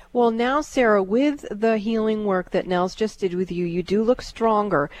 Well, now, Sarah, with the healing work that Nels just did with you, you do look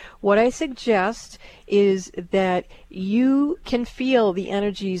stronger. What I suggest is that you can feel the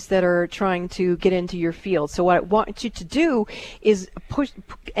energies that are trying to get into your field. So what I want you to do is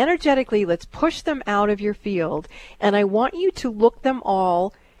energetically, let's push them out of your field. And I want you to look them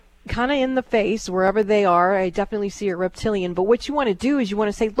all kind of in the face, wherever they are. I definitely see a reptilian. But what you want to do is you want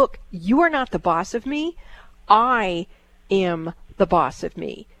to say, look, you are not the boss of me. I am the boss of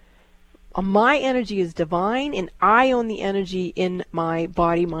me. My energy is divine, and I own the energy in my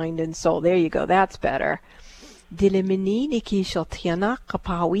body, mind, and soul. There you go. That's better.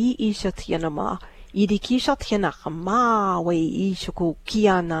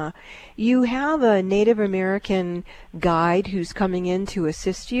 You have a Native American guide who's coming in to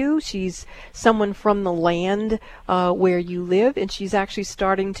assist you. She's someone from the land where you live, and she's actually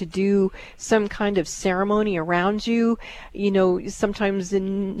starting to do some kind of ceremony around you. You know, sometimes the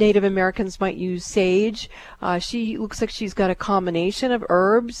Native Americans might use sage. She looks like she's got a combination of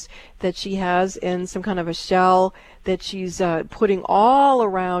herbs that she has in some kind of a shell that she's putting all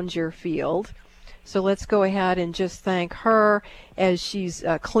around your field. So let's go ahead and just thank her as she's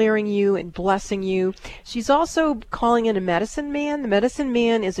clearing you and blessing you. She's also calling in a medicine man. The medicine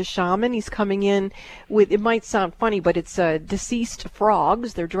man is a shaman. He's coming in with, it might sound funny, but it's deceased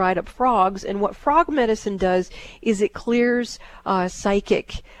frogs. They're dried up frogs. And what frog medicine does is it clears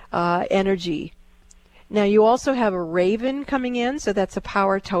psychic energy. Now, you also have a raven coming in, so that's a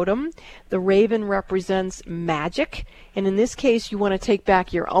power totem. The raven represents magic. And in this case, you want to take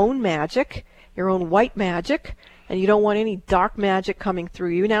back your own magic, your own white magic, and you don't want any dark magic coming through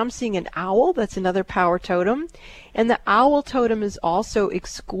you. Now I'm seeing an owl. That's another power totem. And the owl totem is also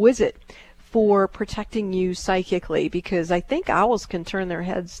exquisite for protecting you psychically, because I think owls can turn their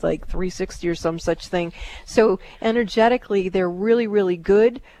heads like 360 or some such thing. So energetically, they're really, really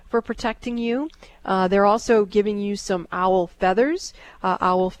good for protecting you. They're also giving you some owl feathers. The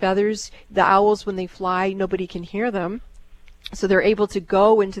owls, when they fly, nobody can hear them. So they're able to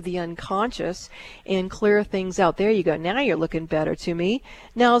go into the unconscious and clear things out. There you go. Now you're looking better to me.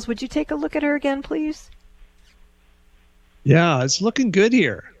 Nels, would you take a look at her again, please? Yeah, it's looking good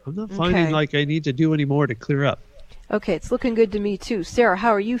here. I'm not finding like I need to do any more to clear up. Okay, it's looking good to me too. Sarah, how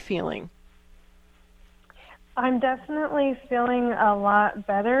are you feeling? I'm definitely feeling a lot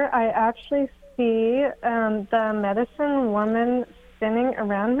better. I actually see the medicine woman spinning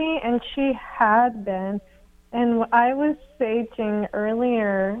around me, and she had been. And I was saging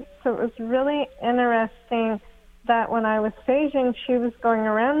earlier, so it was really interesting that when I was saging, she was going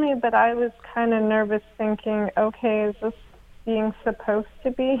around me, but I was kind of nervous thinking, okay, is this being supposed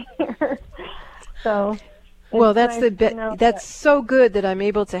to be here? So... Well, that's so good that I'm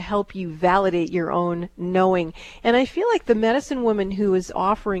able to help you validate your own knowing. And I feel like the medicine woman who is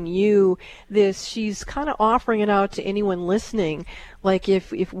offering you this, she's kind of offering it out to anyone listening. Like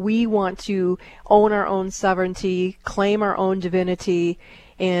if we want to own our own sovereignty, claim our own divinity,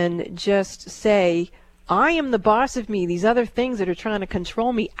 and just say, I am the boss of me. These other things that are trying to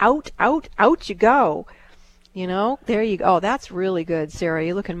control me, out you go. You know, there you go. Oh, that's really good, Sarah.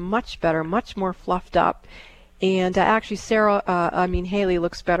 You're looking much better, much more fluffed up. And actually, Haley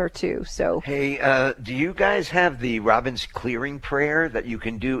looks better too. So, hey, do you guys have the Robin's Clearing Prayer that you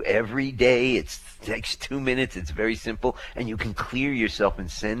can do every day? It takes 2 minutes. It's very simple, and you can clear yourself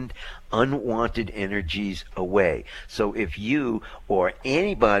and send unwanted energies away. So if you or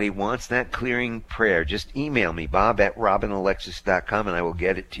anybody wants that clearing prayer, just email me, bob@robinalexis.com, and I will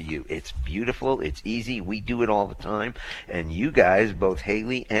get it to you. It's beautiful. It's easy. We do it all the time. And you guys, both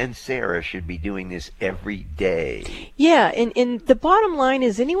Haley and Sarah, should be doing this every day. Yeah, and the bottom line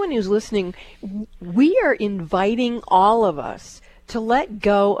is anyone who's listening, we are inviting all of us to let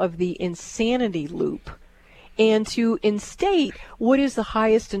go of the insanity loop and to instate what is the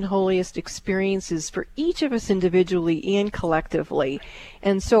highest and holiest experiences for each of us individually and collectively.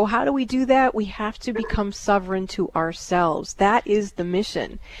 And so how do we do that? We have to become sovereign to ourselves. That is the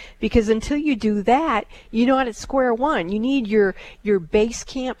mission. Because until you do that, you're not at square one. You need your base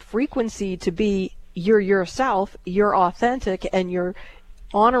camp frequency to be you're yourself, you're authentic, and you're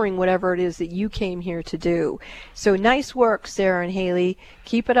honoring whatever it is that you came here to do. So nice work, Sarah and Haley.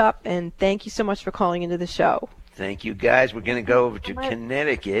 Keep it up, and thank you so much for calling into the show. Thank you, guys. We're going to go over to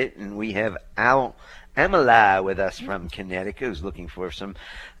Connecticut, and we have Amala with us from Connecticut, who's looking for some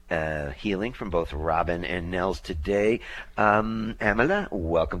healing from both Robin and Nels today. Amala,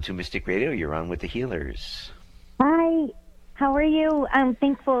 welcome to Mystic Radio. You're on with the healers. Hi. How are you? I'm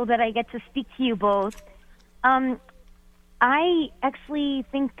thankful that I get to speak to you both. I actually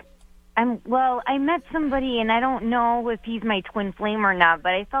think I met somebody, and I don't know if he's my twin flame or not,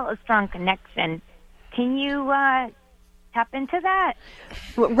 but I felt a strong connection. Can you tap into that?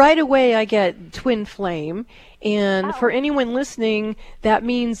 Right away, I get twin flame. And for anyone listening, that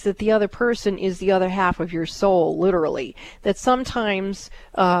means that the other person is the other half of your soul, literally. That sometimes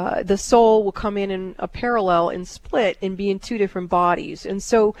the soul will come in a parallel and split and be in two different bodies. And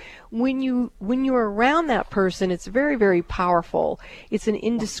so when you're around that person, it's very, very powerful. It's an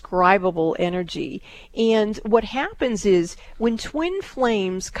indescribable energy. And what happens is when twin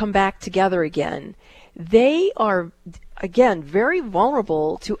flames come back together again, they are, again, very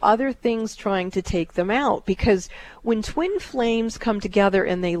vulnerable to other things trying to take them out. Because when twin flames come together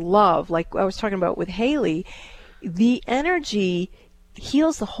and they love, like I was talking about with Haley, the energy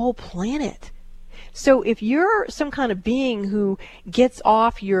heals the whole planet. So if you're some kind of being who gets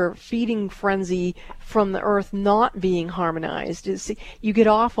off your feeding frenzy from the earth not being harmonized, you get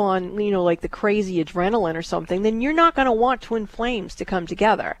off on, like the crazy adrenaline or something, then you're not going to want twin flames to come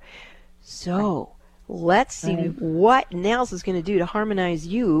together. So let's see what Nels is going to do to harmonize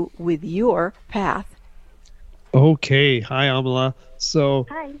you with your path. Okay. Hi, Amala. So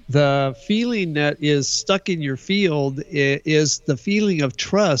the feeling that is stuck in your field is the feeling of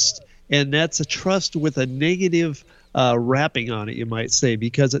trust, and that's a trust with a negative wrapping on it, you might say,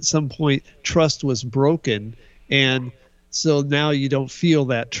 because at some point trust was broken, and so now you don't feel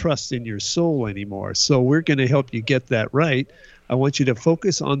that trust in your soul anymore. So we're going to help you get that right. I want you to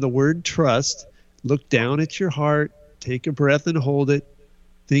focus on the word trust. Look down at your heart, take a breath and hold it,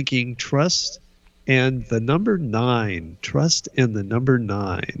 thinking trust and the number 9. Trust and the number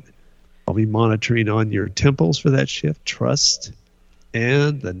 9. I'll be monitoring on your temples for that shift. Trust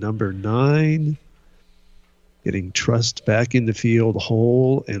and the number 9. Getting trust back in the field,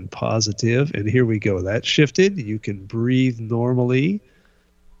 whole and positive. And here we go. That shifted. You can breathe normally.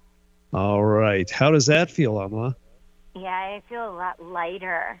 All right. How does that feel, Amala? Yeah, I feel a lot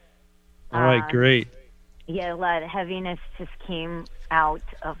lighter. All right, great. Yeah, a lot of heaviness just came out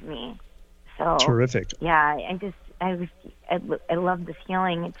of me. So terrific. Yeah, I love this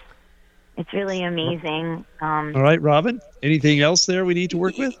feeling. It's really amazing. All right, Robin, anything else there we need to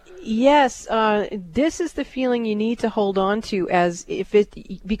work with? Yes, this is the feeling you need to hold on to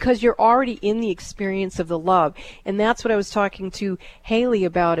because you're already in the experience of the love. And that's what I was talking to Haley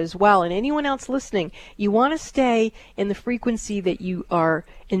about as well. And anyone else listening, you want to stay in the frequency that you are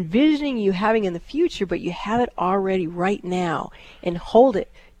envisioning you having in the future, but you have it already right now. And hold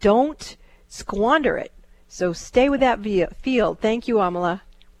it. Don't squander it. So stay with that field. Thank you, Amala.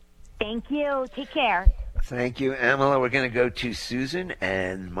 Thank you. Take care. Thank you, Amala. We're going to go to Susan,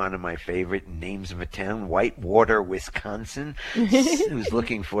 and one of my favorite names of a town, Whitewater, Wisconsin, who's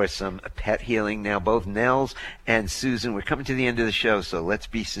looking for some pet healing. Now, both Nels and Susan, we're coming to the end of the show, so let's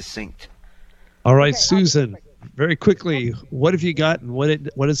be succinct. All right, Susan, very quickly, what have you got, and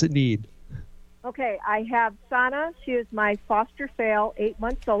what does it need? Okay, I have Sana. She is my foster fail, 8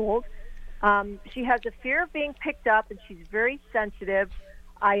 months old. She has a fear of being picked up, and she's very sensitive.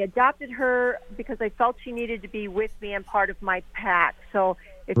 I adopted her because I felt she needed to be with me and part of my pack. So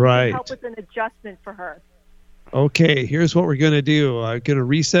if you can help with an adjustment for her. Okay, here's what we're going to do. I'm going to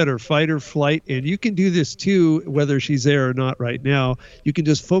reset her fight or flight, and you can do this too, whether she's there or not right now. You can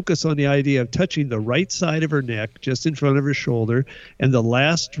just focus on the idea of touching the right side of her neck, just in front of her shoulder, and the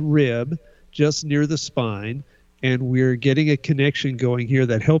last rib, just near the spine, and we're getting a connection going here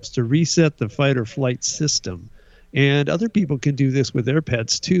that helps to reset the fight or flight system. And other people can do this with their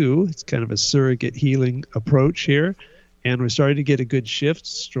pets too. It's kind of a surrogate healing approach here, and we're starting to get a good shift,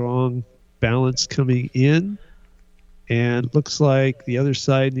 strong balance coming in. And looks like the other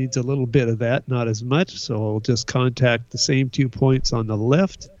side needs a little bit of that, not as much. So I'll just contact the same 2 points on the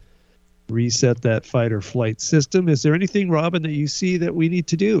left, reset that fight or flight system. Is there anything, Robin, that you see that we need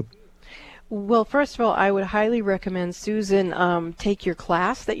to do? Well, first of all, I would highly recommend Susan take your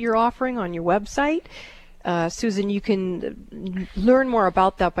class that you're offering on your website. Susan, you can learn more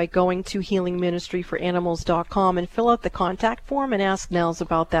about that by going to healingministryforanimals.com and fill out the contact form and ask Nels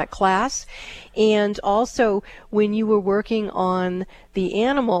about that class. And also, when you were working on the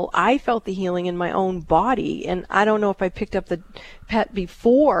animal, I felt the healing in my own body. And I don't know if I picked up the pet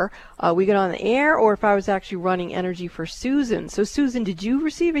before we got on the air or if I was actually running energy for Susan. So, Susan, did you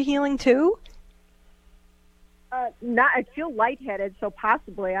receive a healing too? I feel lightheaded, so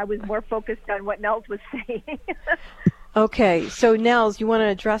possibly. I was more focused on what Nels was saying. Okay, so Nels, you want to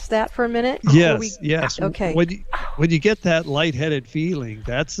address that for a minute? Yes. Okay. When you get that lightheaded feeling,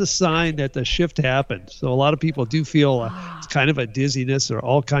 that's the sign that the shift happened. So a lot of people do feel kind of a dizziness or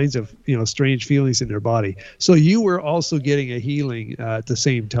all kinds of strange feelings in their body. So you were also getting a healing at the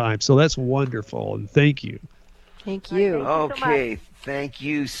same time. So that's wonderful, and thank you. Thank you. Okay. Thank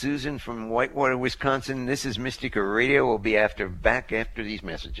you, Susan from Whitewater, Wisconsin. This is Mystica Radio. We'll be back after these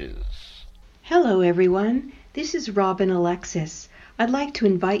messages. Hello, everyone. This is Robin Alexis. I'd like to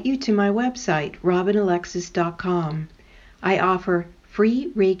invite you to my website, robinalexis.com. I offer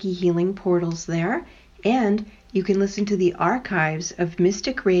free Reiki healing portals there, and you can listen to the archives of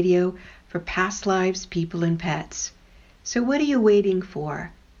Mystic Radio for past lives, people, and pets. So what are you waiting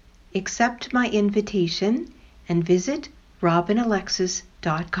for? Accept my invitation and visit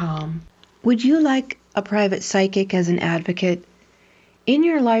robinalexis.com. Would you like a private psychic as an advocate? In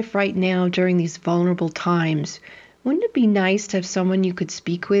your life right now during these vulnerable times, wouldn't it be nice to have someone you could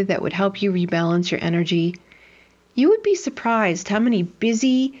speak with that would help you rebalance your energy? You would be surprised how many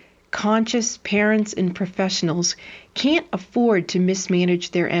busy, conscious parents and professionals can't afford to mismanage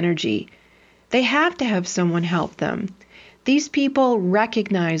their energy. They have to have someone help them. These people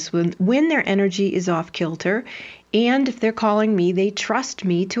recognize when their energy is off kilter, and if they're calling me, they trust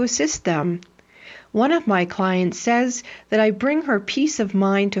me to assist them. One of my clients says that I bring her peace of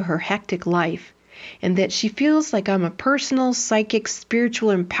mind to her hectic life, and that she feels like I'm a personal, psychic,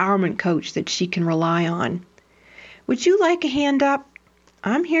 spiritual empowerment coach that she can rely on. Would you like a hand up?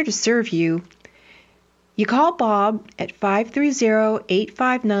 I'm here to serve you. You call Bob at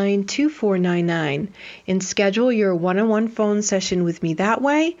 530-859-2499 and schedule your one-on-one phone session with me that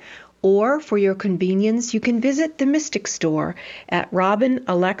way, or for your convenience, you can visit the Mystic Store at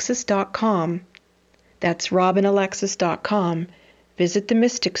robinalexis.com. That's robinalexis.com. Visit the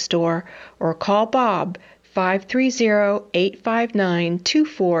Mystic Store or call Bob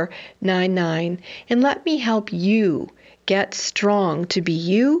 530-859-2499 and let me help you get strong to be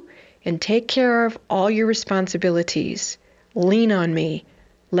you and take care of all your responsibilities. Lean on me.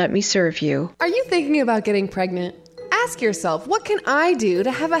 Let me serve you. Are you thinking about getting pregnant? Ask yourself, what can I do to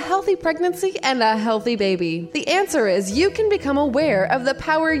have a healthy pregnancy and a healthy baby? The answer is you can become aware of the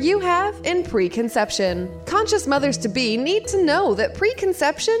power you have in preconception. Conscious mothers-to-be need to know that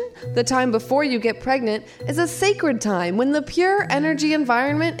preconception, the time before you get pregnant, is a sacred time when the pure energy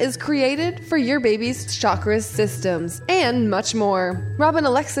environment is created for your baby's chakras systems, and much more. Robin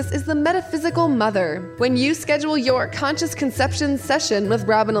Alexis is the metaphysical mother. When you schedule your conscious conception session with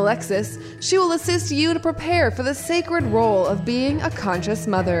Robin Alexis, she will assist you to prepare for the sacred role of being a conscious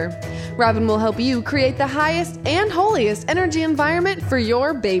mother. Robin will help you create the highest and holiest energy environment for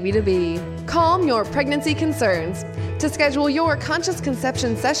your baby to be. Calm your pregnancy concerns. To schedule your conscious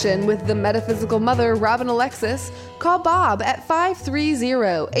conception session with the metaphysical mother, Robin Alexis, call Bob at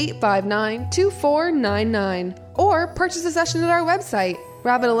 530-859-2499 or purchase a session at our website,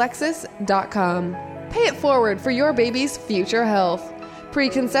 robinalexis.com. Pay it forward for your baby's future health.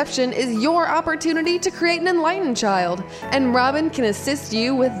 Preconception is your opportunity to create an enlightened child, and Robin can assist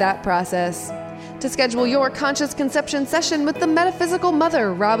you with that process. To schedule your conscious conception session with the metaphysical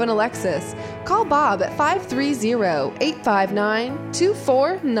mother, Robin Alexis, call Bob at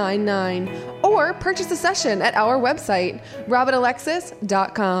 530-859-2499 or purchase a session at our website,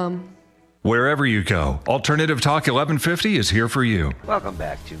 robinalexis.com. Wherever you go, Alternative Talk 1150 is here for you. Welcome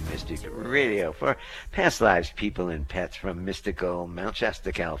back to Mystic Radio for Past Lives, People, and Pets from mystical Mount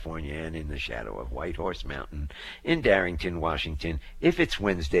Shasta, California, and in the shadow of White Horse Mountain in Darrington, Washington. If it's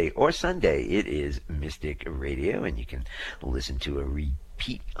Wednesday or Sunday, it is Mystic Radio, and you can listen to a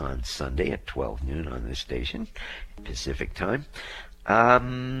repeat on Sunday at 12 noon on this station, Pacific time.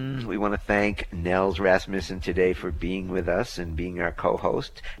 We want to thank Nels Rasmussen today for being with us and being our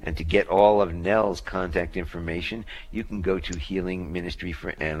co-host. And to get all of Nels' contact information, you can go to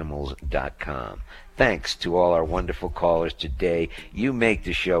healingministryforanimals.com. Thanks to all our wonderful callers today. You make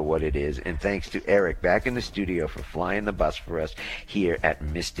the show what it is. And thanks to Eric back in the studio for flying the bus for us here at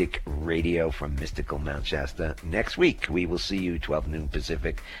Mystic Radio from mystical Mount Shasta. Next week, we will see you 12 noon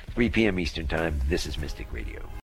Pacific, 3 p.m. Eastern Time. This is Mystic Radio.